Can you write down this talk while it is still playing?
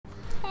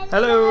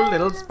Hello,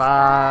 little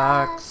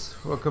Sparks.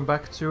 Welcome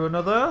back to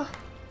another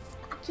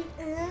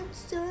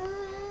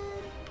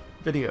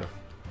video.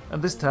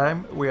 And this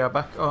time we are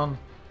back on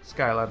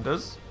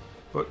Skylanders.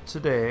 But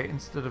today,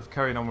 instead of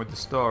carrying on with the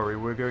story,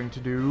 we're going to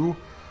do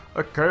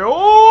a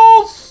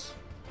Kaos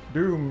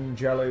Doom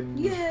challenge.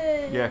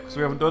 Yay! Yeah, because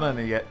we haven't done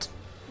any yet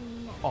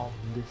on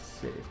this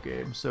save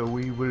game. So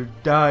we will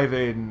dive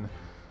in.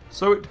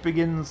 So it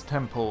begins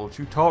temple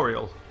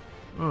tutorial.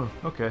 Oh,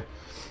 okay.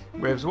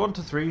 Waves 1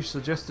 to 3,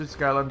 suggested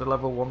Skylander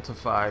level 1 to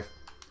 5.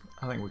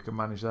 I think we can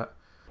manage that.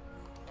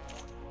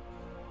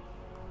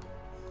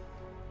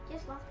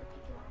 Just love the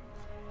picky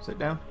one. Sit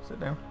down, sit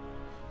down.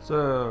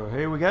 So,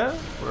 here we go.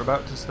 We're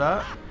about to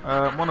start.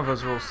 One of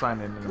us will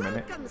sign in a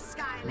minute.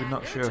 We're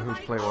not sure who's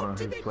play 1 and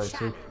who's play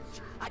 2.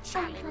 A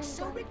challenge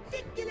so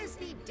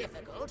ridiculously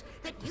difficult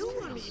that you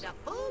will need a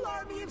full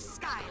army of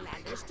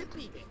Skylanders to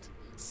beat it.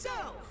 So,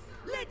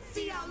 let's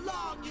see how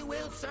long you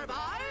will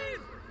survive.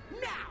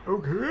 Now,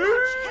 watch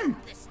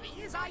helplessly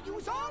as I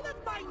use all of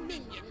my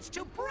minions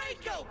to break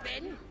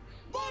open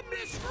the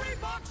mystery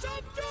box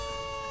of doom!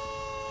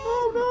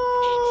 Oh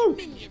no!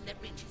 Each minion that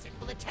reaches it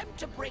will attempt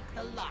to break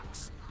the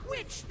locks,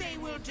 which they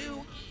will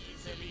do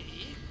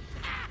easily.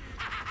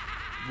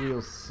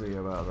 We'll see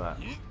about that.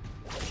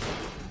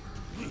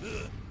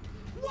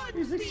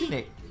 Once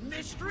the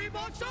mystery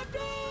box of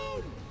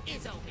doom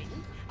is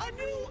opened, a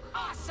new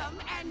awesome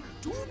and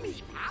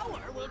doomy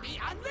power will be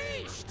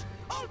unleashed.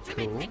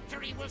 Ultimate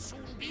victory will soon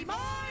be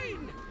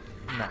mine!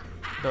 Nah,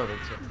 don't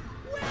think so.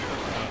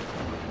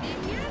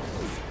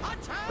 Minions,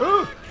 attack!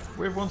 Oh!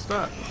 Wave 1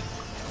 start.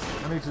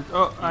 I need to.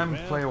 Oh, I'm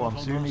player 1,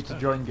 so you need to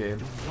join game.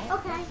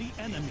 Okay.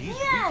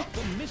 Yeah.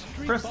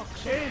 Press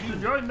A to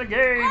join the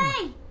game!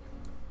 Hey!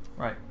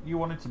 Right, you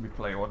wanted to be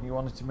player 1, you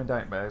wanted to be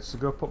Nightmare, so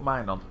go put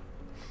mine on.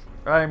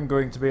 I'm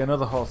going to be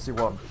another horsey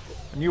one.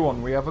 A new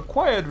one we have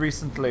acquired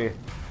recently.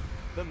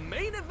 The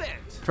main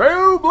event!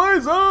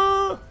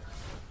 Trailblazer!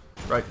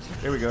 Right,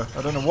 here we go.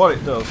 I don't know what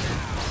it does.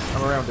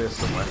 I'm around here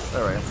somewhere.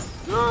 There I am.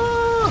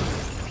 Ah!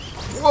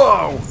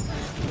 Whoa!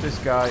 This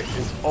guy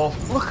is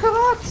awesome. Look at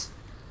that!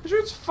 He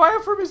shoots fire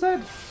from his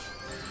head.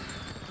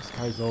 This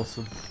guy's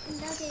awesome.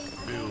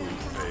 Build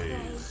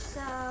phase.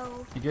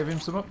 So. You gave him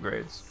some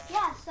upgrades.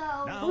 Yeah, so.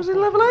 How was he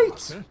level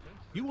 8?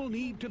 You will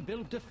need to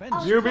build defense.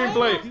 Okay. You being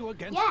played. You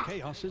against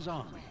Chaos's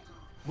army.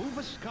 Move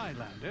a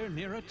Skylander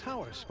near a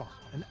tower spot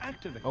and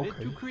activate it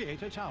to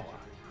create a tower.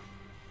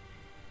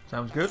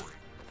 Sounds good.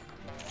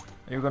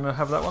 Are you gonna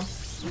have that one?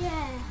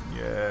 Yeah.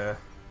 Yeah.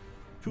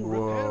 To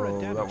repair a Whoa,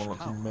 damaged that one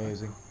looks tower,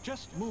 amazing.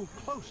 just move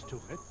close to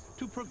it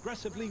to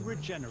progressively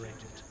regenerate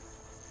it.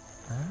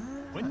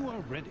 When you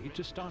are ready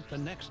to start the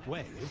next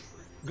wave,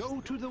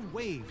 go to the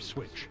wave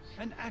switch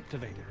and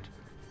activate it.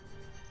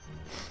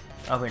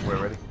 I think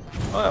we're ready.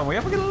 Oh, and we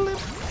have a little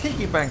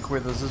piggy bank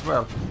with us as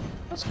well.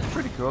 That's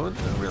pretty cool. I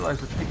didn't realise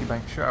the piggy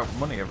bank shot out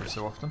money every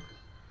so often.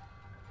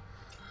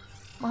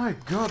 My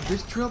god,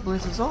 this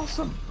Trailblazer's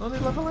awesome. Only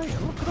level 8.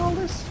 Look at all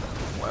this.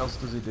 What else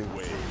does he do?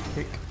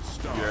 Kick.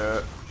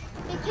 Yeah.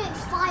 He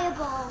kicks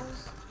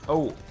fireballs.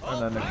 Oh,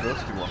 and then a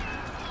ghosty one.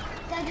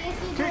 Daddy,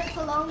 if you do it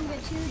for longer,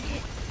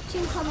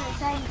 two come at the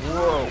same time.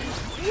 Whoa.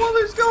 What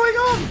is going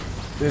on?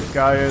 This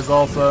guy is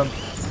awesome.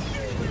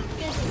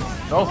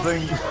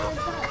 Nothing.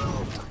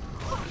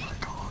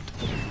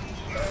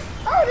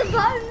 Oh, the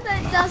button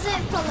that does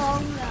it for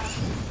longer.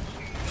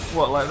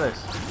 What, like this?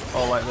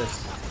 Oh, like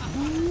this.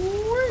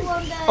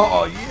 That,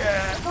 Oh,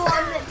 yeah. the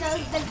one that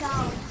does the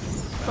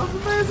ghost. That's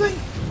amazing.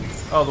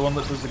 Oh, the one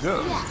that does the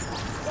ghost. Yeah,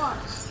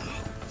 watch.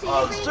 So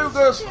Oh, you there's bring 2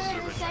 ghosts. two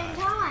at the same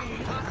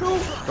time. Cool.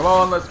 Come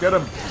on, let's get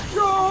him.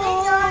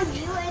 They're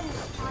mutant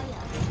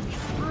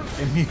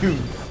fire.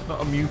 Immune.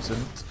 Not a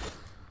mutant.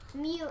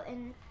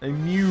 Mutant.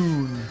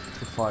 Immune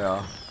to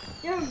fire.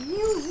 You're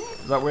immune.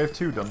 Is that wave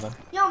 2 done then?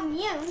 You're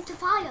immune to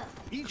fire.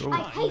 Each Cool.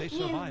 time I hate they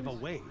survive you. a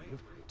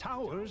wave,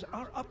 towers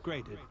are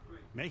upgraded,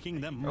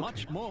 making them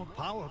much more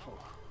powerful.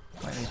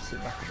 I need to sit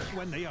back a bit.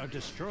 When they are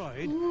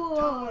destroyed, Whoa.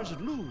 towers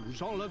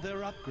lose all of their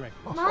upgrades.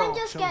 Mine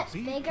just So gets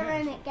be bigger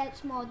and careful. it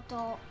gets more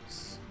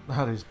dots.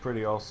 That is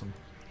pretty awesome.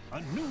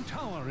 A new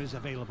tower is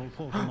available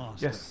for the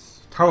master. Yes.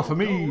 Tower for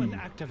Go me. and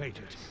activate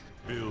it.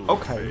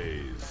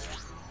 Okay.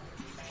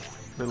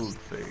 Build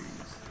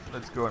phase.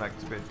 Let's go and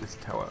activate this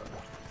tower.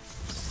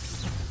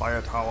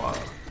 Fire tower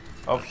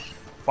of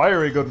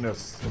fiery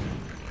goodness.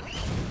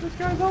 This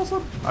guy's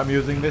awesome. I'm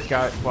using this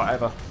guy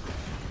forever.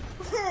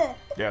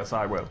 Yes,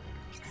 I will.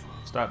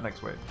 Start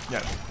next wave.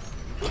 Yeah.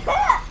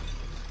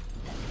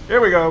 Here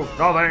we go.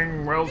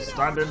 Nothing will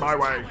stand in my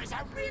way. Towers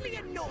are really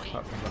annoying.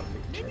 Apart from that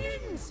big tree.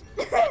 Minions,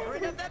 get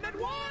rid of them at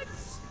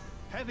once.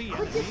 Heavy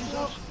enemies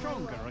are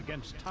stronger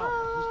against towers.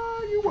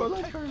 Ah, you were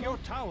like Protect your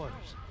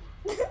towers.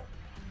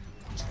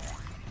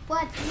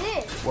 What's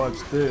this? Watch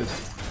this.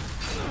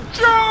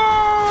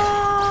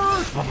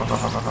 Charge!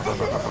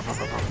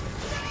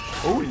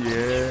 Oh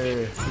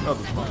yeah. That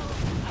was fun.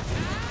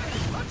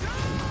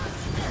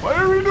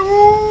 Fiery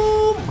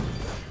Doom!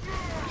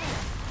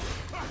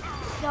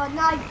 You're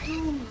not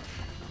doomed.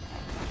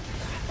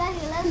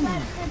 Daddy, let's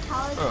let the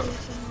tower do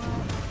some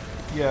more.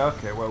 Yeah,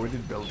 okay, well, we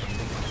did build them.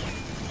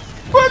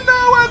 But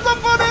no, where's the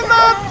fun in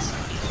that?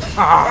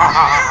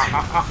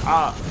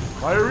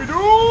 Fiery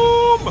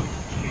Doom!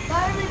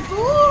 Fiery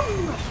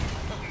Doom!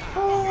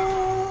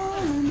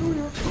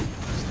 Hallelujah.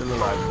 Still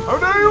alive. How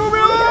dare you be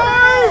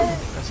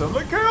alive? I sound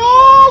like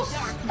chaos!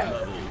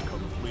 Level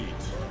complete.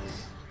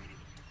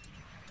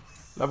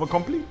 Level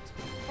complete.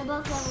 They're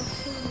both level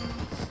 2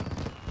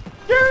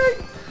 now.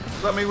 Yay!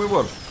 Does that mean we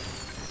won?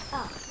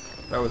 Oh.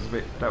 That was a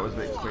bit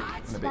quick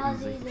and a bit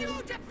easy. You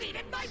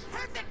defeated my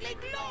perfectly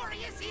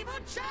glorious evil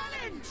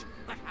challenge!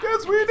 But how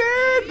Yes, we did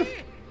you did!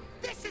 see?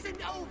 This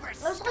isn't over,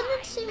 I was going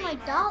to see my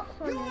dark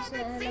one You as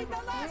haven't seen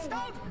the last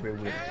of We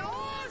will.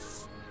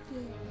 Chaos!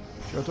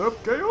 Shut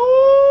up,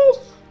 chaos!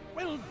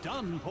 Well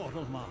done,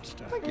 Portal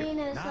Master. Thank you.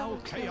 Now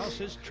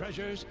Chaos's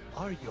treasures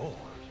are yours.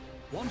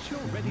 Once you're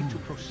ready to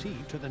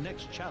proceed to the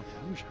next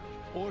challenge,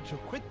 or to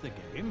quit the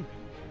game,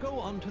 go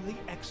on to the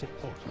exit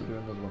portal. We'll do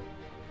another one.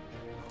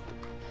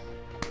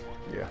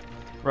 Yeah.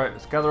 Right,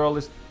 let's gather all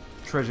this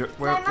treasure.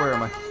 Where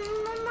am I?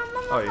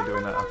 Oh, you're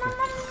doing that, okay.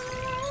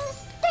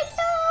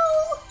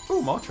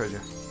 Oh, more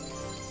treasure.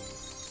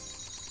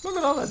 Look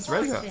at all that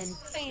treasure.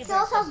 It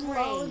also has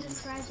loads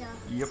of treasure.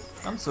 Yep,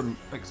 and some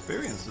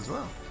experience as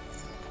well.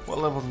 What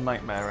level's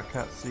Nightmare? I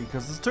can't see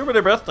because there's too many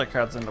birthday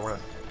cards in the way.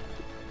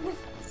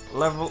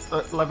 Level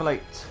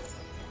 8.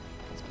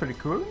 That's pretty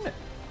cool, isn't it?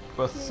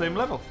 Both the same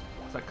level.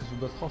 Is that because we're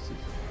both horses?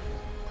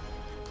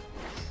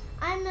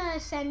 I'm a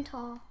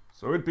centaur.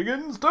 So it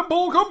begins.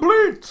 Temple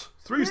complete.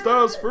 3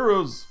 stars for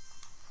us.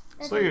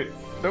 Say it.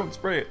 Don't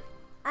spray it.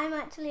 I'm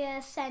actually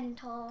a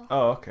centaur.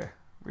 Oh, okay.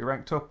 We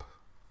ranked up.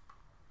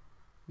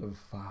 Level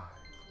 5.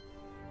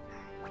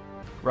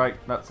 Right,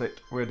 that's it.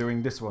 We're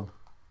doing this one.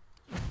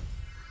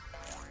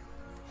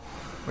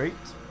 Wait.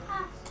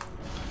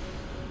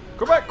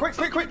 Come back, quick!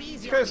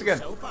 Curse again.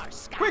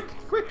 Quick!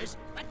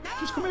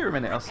 Just come here a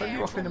minute. I'll send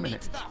you off in a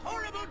minute.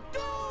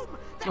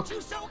 Look,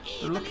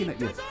 they're looking at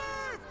you.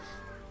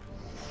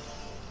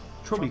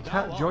 Trouble, you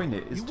can't join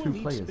it. It's you 2 will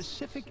need players.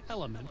 specific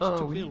elements Oh,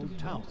 to we need build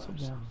to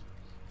towers.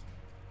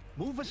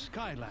 Move a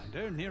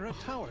Skylander near a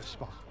tower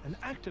spot and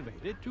activate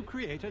it to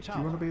create a tower.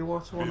 Do you want to be a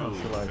water one or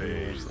shall I be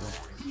a water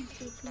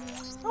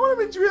one? I want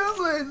to be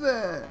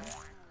Trailblazer!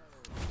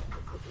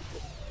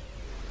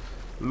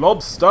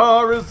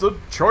 Lobstar is the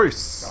choice!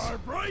 Star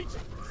bright,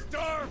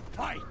 star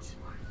fight.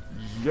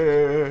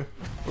 Yeah!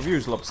 We've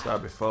used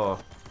Lobstar before.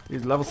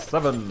 He's level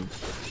 7.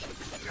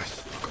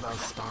 Yes, look at those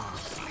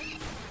stars.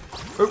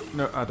 Oh,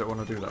 no, I don't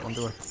want to do that one,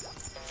 do I?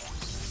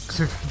 Because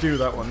if you do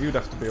that one, you'd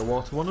have to be a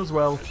water one as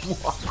well.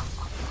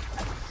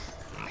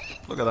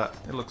 Look at that.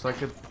 It looks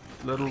like a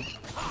little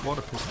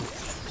water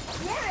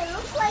pistol. Yeah, it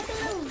looks like a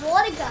little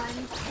water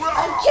gun.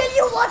 I'll kill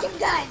you, water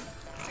gun!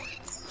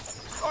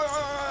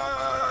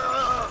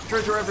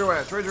 Treasure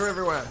everywhere! Treasure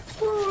everywhere!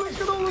 Oh,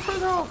 look at all the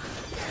treasure!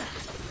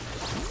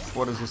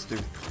 What does this do?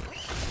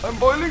 I'm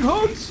boiling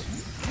hot!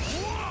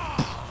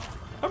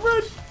 I'm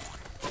red!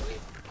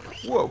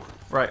 Whoa!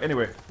 Right,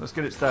 anyway, let's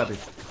get it started.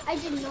 I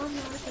did not know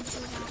I could do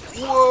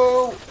that.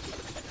 Whoa!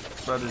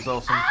 That is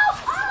awesome.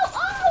 Ow! Ow!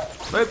 Ow!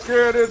 Let's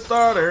get it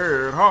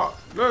started! Hot!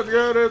 Let's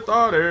get it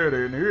started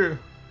in here!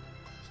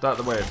 Start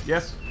the wave.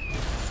 Yes?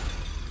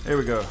 Here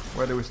we go.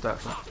 Where do we start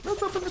from?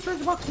 Let's open the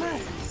treasure box now!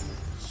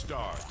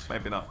 Start.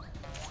 Maybe not.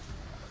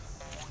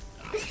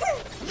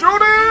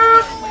 Shoot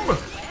him!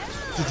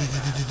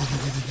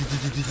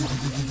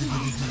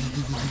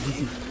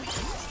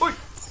 Oi!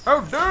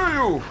 How dare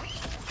you!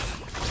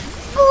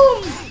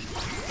 Boom!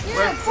 Yeah,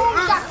 Red- boom,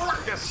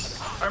 shakalaka. Yes!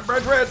 I'm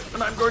bright red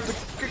and I'm going to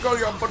kick all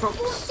your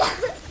buttocks!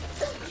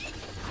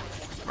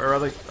 Where are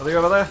they? Are they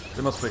over there?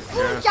 They must be. Boom,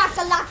 Yeah.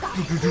 shakalaka.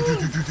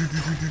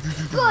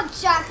 Good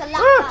shakalaka.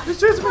 Ah, it's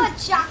chasing me! Good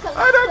shakalaka.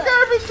 I don't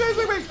care if it's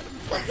chasing me!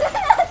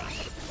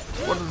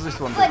 What does this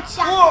one do? Good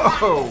shakalaka.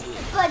 Whoa!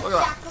 Good Look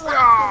at shakalaka.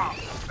 that!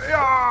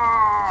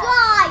 Yeah!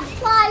 Fly!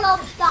 Fly,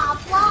 lobster,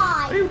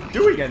 fly! Are you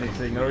doing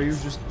anything or are you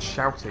just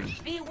shouting?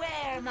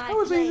 Beware, my That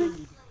was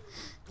easy.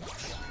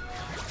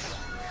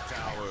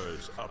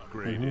 Towers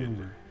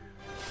upgraded.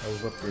 I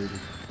was upgraded.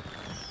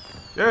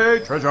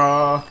 Yay,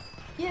 treasure!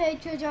 Yay,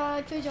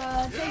 treasure, treasure,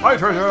 treasure. My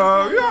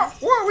treasure! Yeah!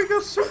 Whoa, we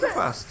go super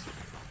fast!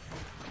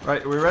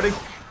 Right, are we ready?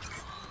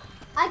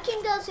 I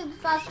can go super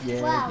fast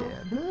as well.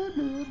 Blah,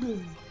 blah, blah.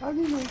 I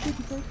can go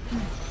super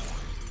fast.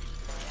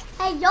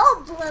 Hey, yo,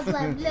 blah,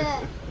 blah,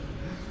 blah.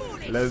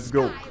 Foolish Let's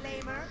go.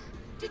 Skylamer.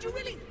 Did you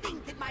really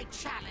think that my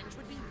challenge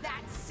would be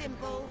that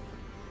simple?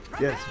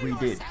 Yes, we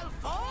Prepare did. yourself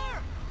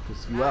for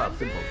Because you are me.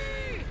 simple.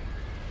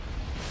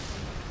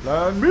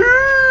 Land me!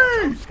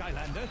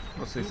 Skylander,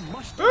 What's this? you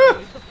must Ah!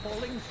 avoid the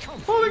falling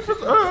chunk. Falling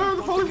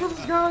from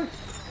the sky!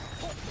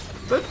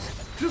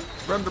 Let's just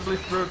randomly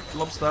throw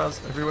lobsters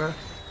everywhere.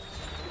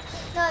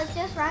 No, it's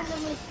just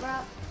randomly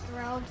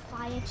thrown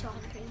fire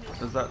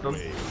chomping. Is that done?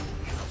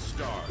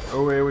 Start.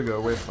 Oh, here we go,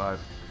 wave 5.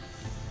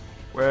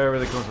 Where are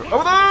they coming from?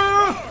 Over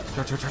there!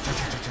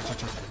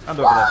 Cha-cha-cha-cha-cha-cha-cha-cha. And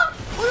over there.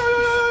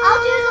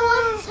 I'll do the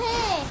ones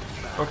here.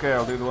 Okay,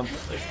 I'll do the one.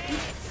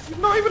 You've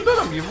not even done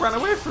them, you've ran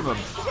away from them.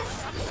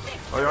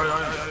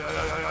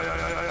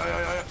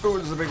 Oh,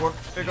 this is a big one.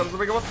 Here comes the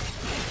big one.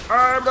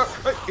 I'm not.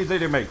 Hey, he's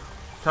eating me.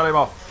 Tell him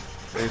off.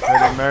 He's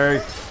hitting me.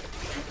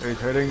 He's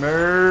hitting me.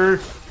 Are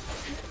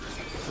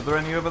there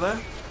any over there?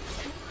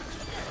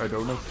 I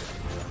don't know.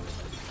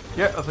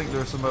 Yeah, I think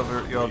there's some over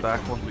at your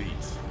dark one.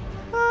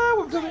 Ah,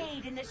 we've done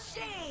it. In the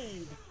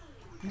shade.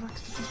 He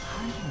likes to just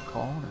hide in a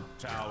corner.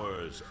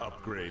 Towers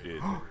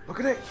upgraded. Look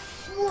at it.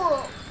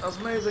 Whoa, that's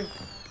amazing.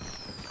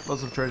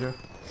 Lots of treasure.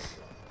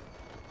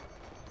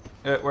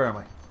 Where am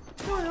I?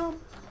 Here I am.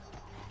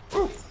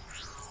 Ooh.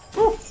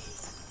 Ooh.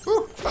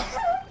 Ooh.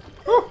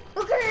 Ooh.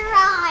 Look at her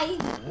eyes.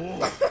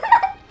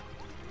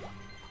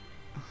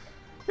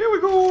 Here we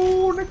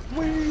go. Next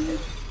wave.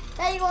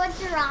 There you want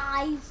your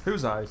eyes.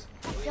 Whose eyes?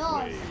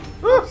 Yours.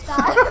 Ah.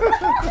 Sky.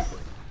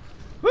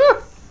 Ah.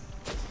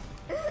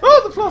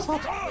 Oh, the floss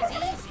hop.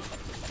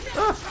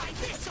 Ah.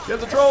 Get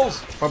the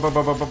trolls. I'm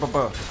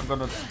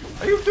gonna.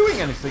 Are you doing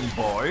anything,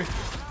 boy?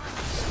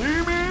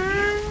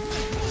 Steaming.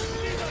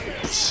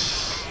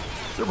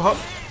 Super hot.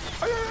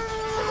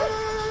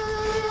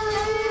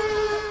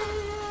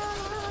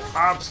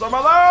 Have some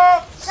of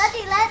that.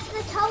 Daddy, let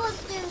the towers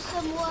do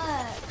some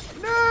work.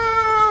 No,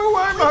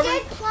 I'm We having.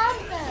 did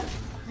plant them.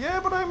 Yeah,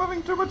 but I'm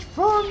having too much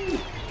fun.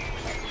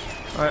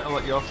 Alright, I'll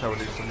let your tower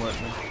do some work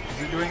then.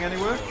 Is it doing any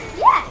work?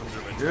 Yeah.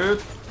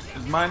 Good.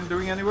 Is mine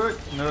doing any work?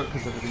 No,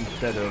 because everything's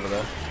dead over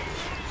there.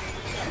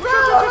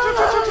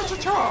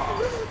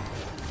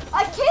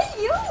 I kill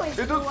you if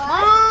It you does. want.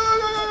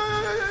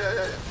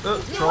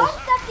 You Trolls.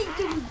 want something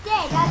to be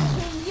dead, I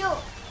kill you.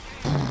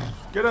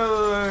 Get out of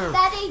there.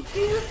 Daddy,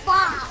 too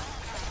fast.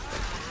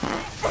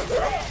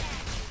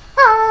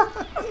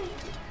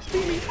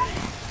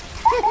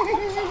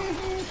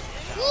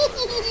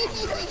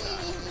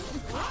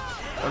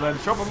 And then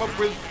chop them up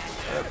with.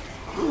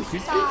 Ooh,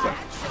 piece of pizza.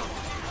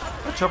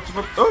 I chopped him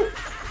up. Oh!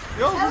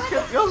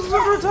 Yours is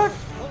under attack.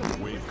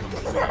 Wave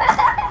complete.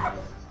 A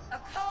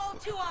call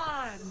to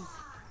arms.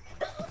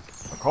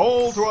 A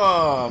call to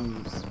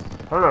arms.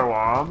 Hello,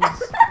 arms.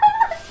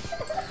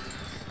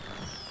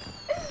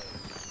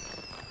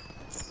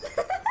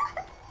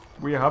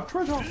 We have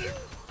treasure.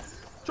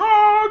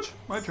 Charge!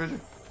 My treasure.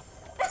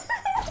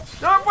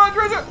 Charge my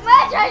treasure!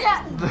 My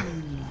treasure.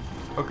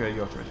 Okay,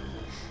 your treasure.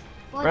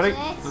 What's Ready?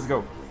 this? Let's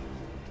go.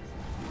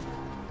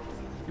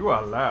 You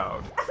are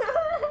loud.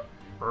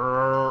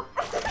 I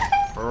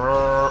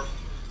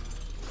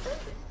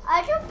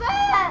can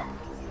bet.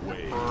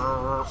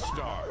 Wave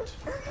start.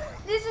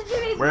 Listen to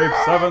me. Wave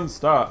bird. 7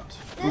 start.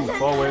 Ooh, Listen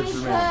 4 to waves me,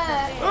 remain.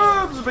 bird.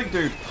 Oh, there's a big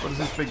dude. What does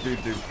this big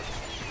dude do?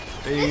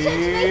 Listen to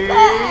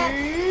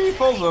me, He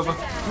falls over. Listen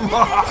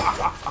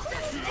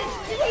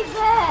to me,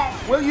 bird.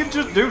 Well, you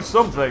just do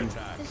something.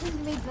 Listen to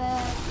me,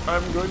 bird.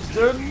 I'm going to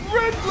turn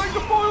red like a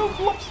boiled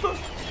lobster.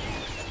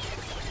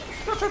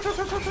 Yours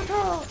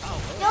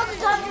is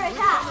under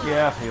attack.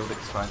 Yeah, I've healed it.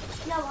 It's fine.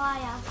 No, I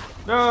am.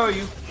 No,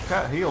 you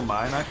can't heal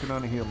mine. I can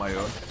only heal my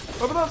own.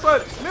 Over that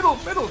side. Middle.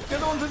 Get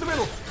the ones in the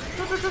middle.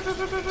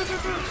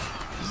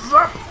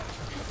 Zap.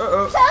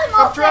 Uh-oh. Tell him I'm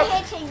off for trapped.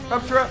 hitting me.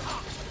 I'm trapped.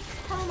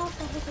 Tell him off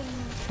for hitting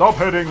me. Stop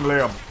hitting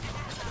Liam.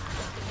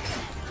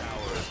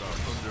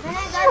 Then I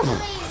got to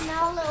leave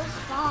now, little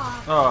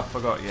spark. Oh, I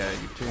forgot. Yeah,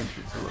 you changed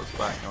it to a little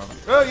spike now. haven't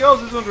you? Oh,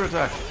 yours is under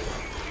attack.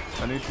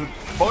 I need to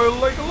boil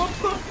like a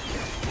lobster.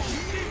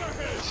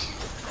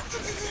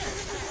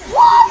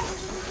 What?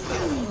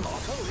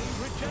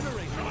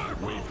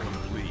 Wave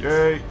complete.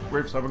 Yay,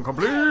 wave 7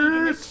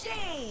 complete.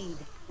 Shade.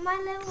 Am I a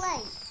little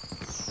late?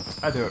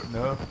 I don't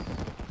know.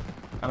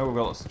 I know we've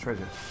got lots of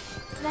treasure.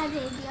 Daddy, do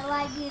you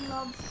like being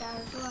lobster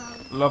as well?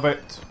 Love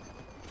it.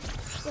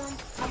 I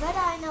bet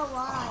I know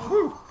why.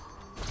 Woo.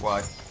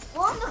 Why?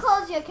 One,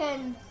 because you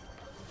can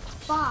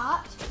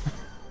fart.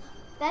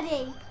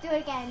 Daddy, do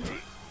it again.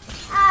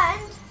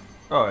 And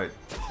Alright,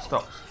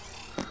 stop.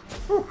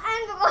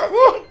 because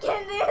you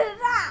can do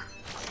that.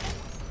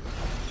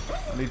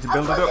 I need to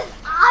build it up.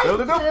 I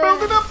Build it up, do.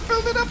 build it up,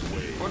 build it up.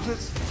 What's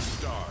this?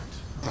 Start.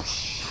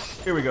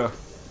 Here we go.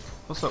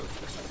 What's up?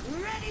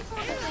 Ready for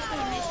the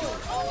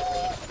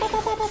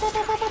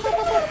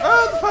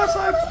Oh, the far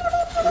side.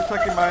 They're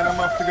attacking mine. I'm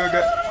off to go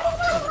get.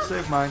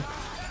 Save mine.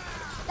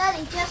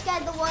 Daddy, just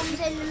get the ones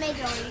in the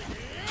middle.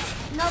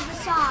 Not the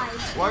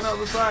sides. Why not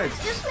the sides?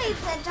 Just leave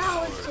the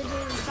towers to do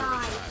the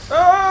sides.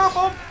 Oh,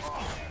 Bob!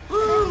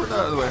 Woo, we're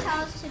out of the way.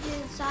 Towers to do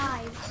the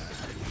sides.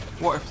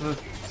 What if the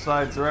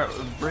sides are out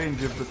of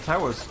range of the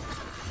towers?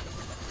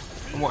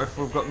 And what if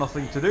we've got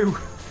nothing to do?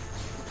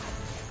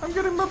 I'm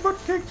getting my butt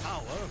kicked.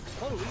 Power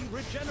fully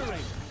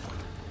regenerated.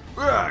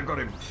 Ah, I got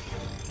him.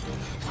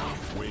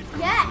 Wave complete.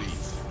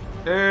 Yes.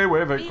 Hey,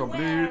 wave 8 Beware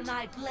complete.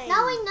 my blade.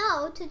 Now we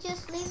know to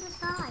just leave the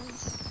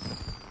sides.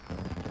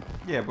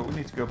 Yeah, but we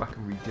need to go back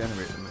and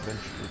regenerate them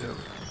eventually, don't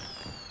we?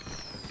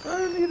 I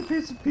need a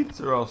piece of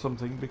pizza or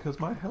something because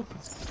my health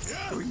is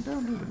going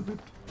down a little bit.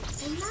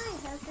 And my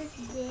health is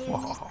big.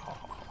 Wasn't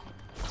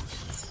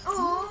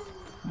Oh,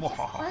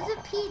 where's a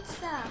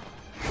pizza?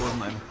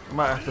 any? I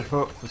might have to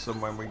hope for some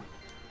when we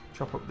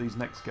chop up these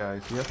next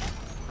guys, yeah?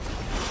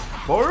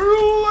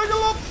 Boil like a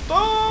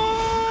lobster!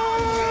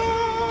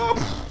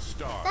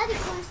 Start. Daddy,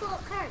 can we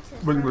swap characters?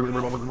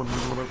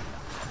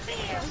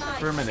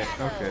 For a minute.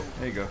 Okay,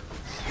 there you go.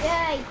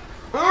 Yay!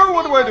 Oh,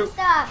 what do I do?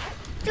 Stop.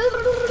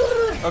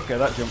 Okay,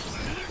 that jumps.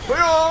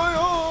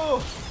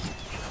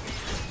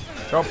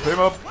 Chop him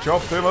up,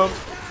 chop him up.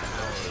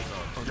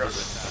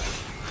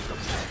 Yes.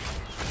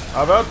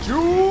 How about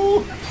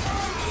you?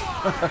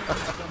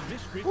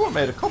 Oh, I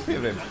made a copy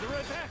of him.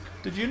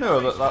 Did you know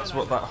that that's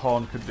what that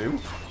horn could do?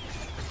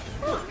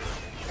 Yeah,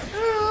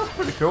 that's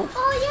pretty cool.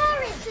 Oh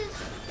yeah, it's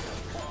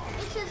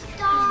his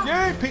dark.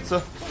 Yay,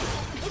 pizza.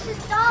 It's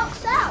his dark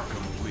self.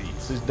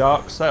 It's his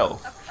dark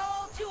self.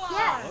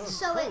 Yeah,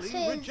 so it's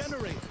his.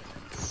 Regenerate.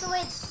 So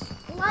it's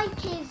like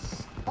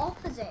his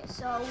opposite.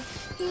 So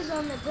he's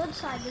on the good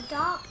side, the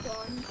dark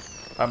one.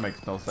 That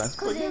makes no sense.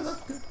 But yeah,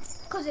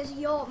 Because it's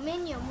your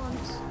minion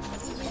once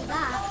you do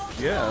that.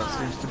 yeah, that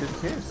seems to be the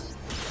case.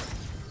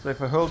 So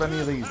if I hold any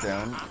of these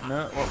down,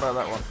 no, what about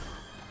that one?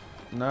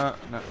 No,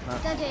 no, no.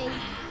 Daddy, I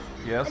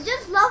Yes.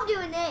 just love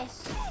doing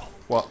this.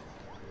 What?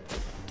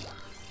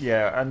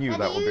 Yeah, I knew that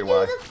Daddy, would you be do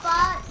why. the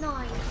fart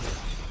noise.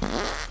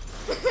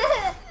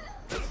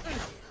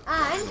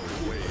 And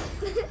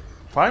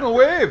Final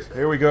wave!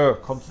 Here we go.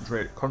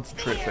 Concentrate,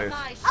 concentrate, face.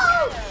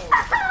 oh!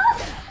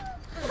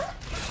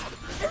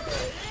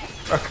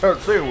 I can't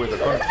see it with a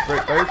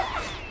concentrate face.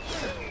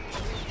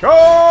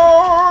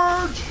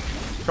 Charge!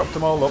 Chopped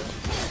them all up.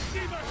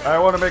 I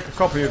want to make a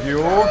copy of you.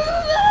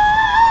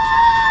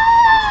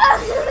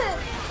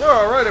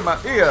 Oh, right in my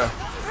ear.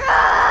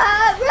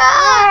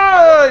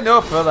 Ah,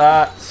 enough of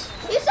that.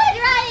 You said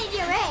right in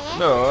your ear.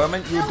 No, I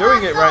meant you So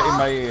doing I it right in thought-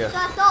 my ear. So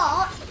I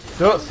thought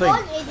Don't you think.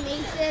 wanted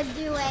me to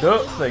do it.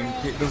 Don't in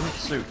think your it doesn't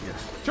suit you.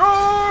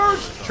 Charge!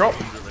 Chop!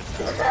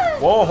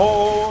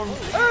 Warhorn!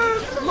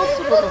 And lots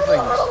of other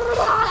things.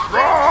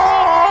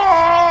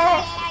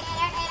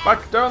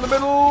 Back down the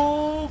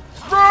middle!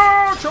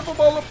 Chop them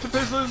all up to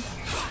pieces!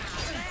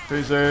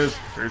 Pieces!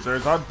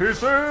 Pieces and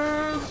pieces!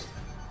 Are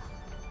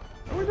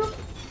we done?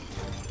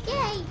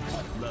 Yay!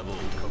 Level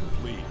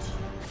complete.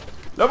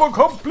 Level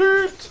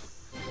complete!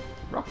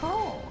 Rock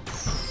on!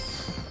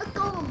 Let's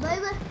go,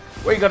 baby.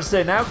 What are you going to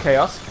say now,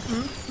 Chaos?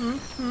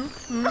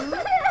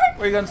 What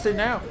are you going to say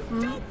now?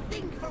 Don't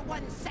think for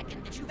 1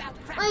 second that you've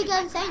outcrafted What are you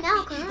gonna say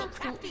now, evil Colonel?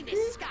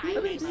 craftiness,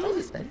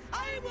 Skylanders.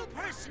 I will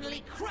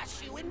personally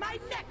crush you in my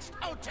next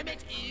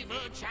ultimate evil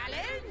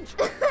challenge.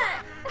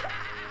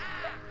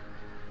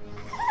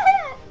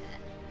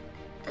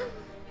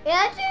 It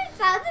actually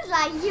sounded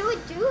like you were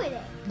doing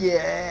it.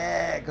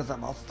 Yeah, because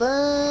I'm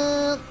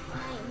awesome!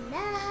 I'm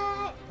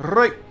not.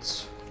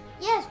 Right!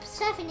 Yes,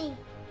 Persephone.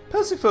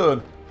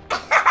 Persephone!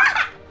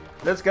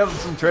 Let's gather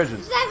some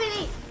treasures.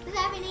 Persephone.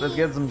 Persephone. Let's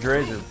get some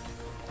treasures.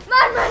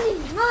 More money.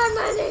 More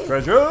money.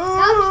 Treasure!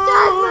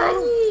 Lobster's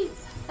money.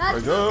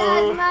 Lobster's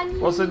Treasure! money.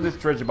 What's in this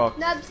treasure box?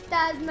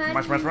 Lobster's money.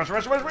 Mash, mash, mash,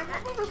 mash, mash, mash.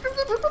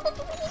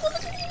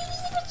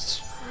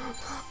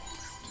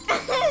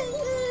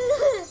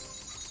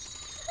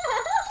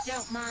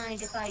 Don't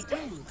mind if I do.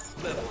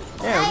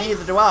 Oh,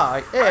 neither do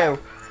I.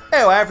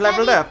 Oh, I've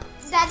leveled up.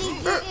 Daddy, do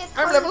your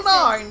I'm level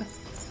 9.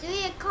 Do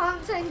your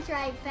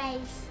concentrate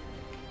face.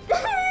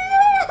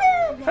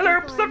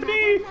 Hello,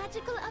 Persephone.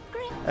 Magical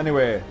upgrade.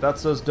 Anyway,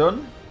 that's us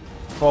done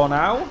for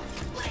now.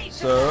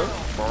 So,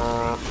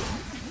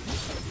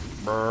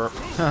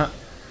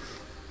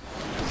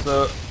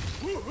 so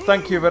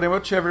thank you very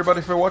much,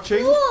 everybody, for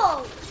watching.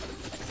 Whoa!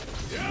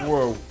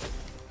 Whoa!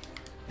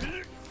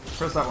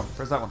 Press that one.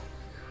 Press that one.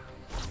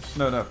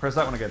 No, press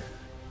that one again.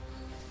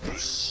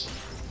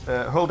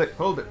 Hold it.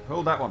 Hold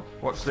that one.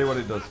 Watch, see what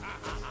it does.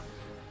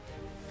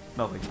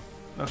 Nothing.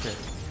 Okay.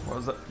 What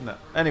was that? No.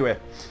 Anyway,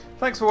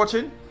 thanks for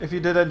watching. If you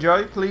did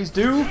enjoy, please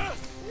do.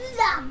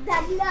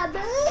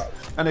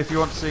 And if you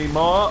want to see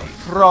more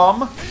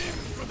from,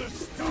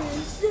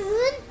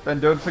 then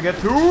don't forget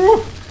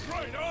to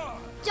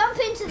Jump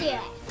into the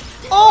air.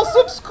 all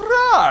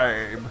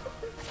subscribe.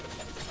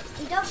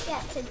 And don't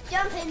forget to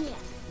jump in the air.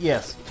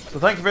 Yes. So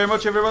thank you very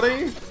much,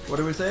 everybody. What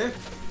do we say?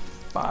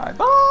 Bye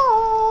bye.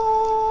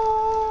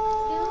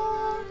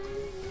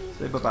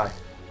 Say bye bye.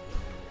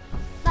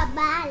 Bye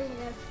bye,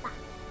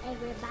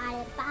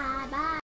 everybody. Bye bye.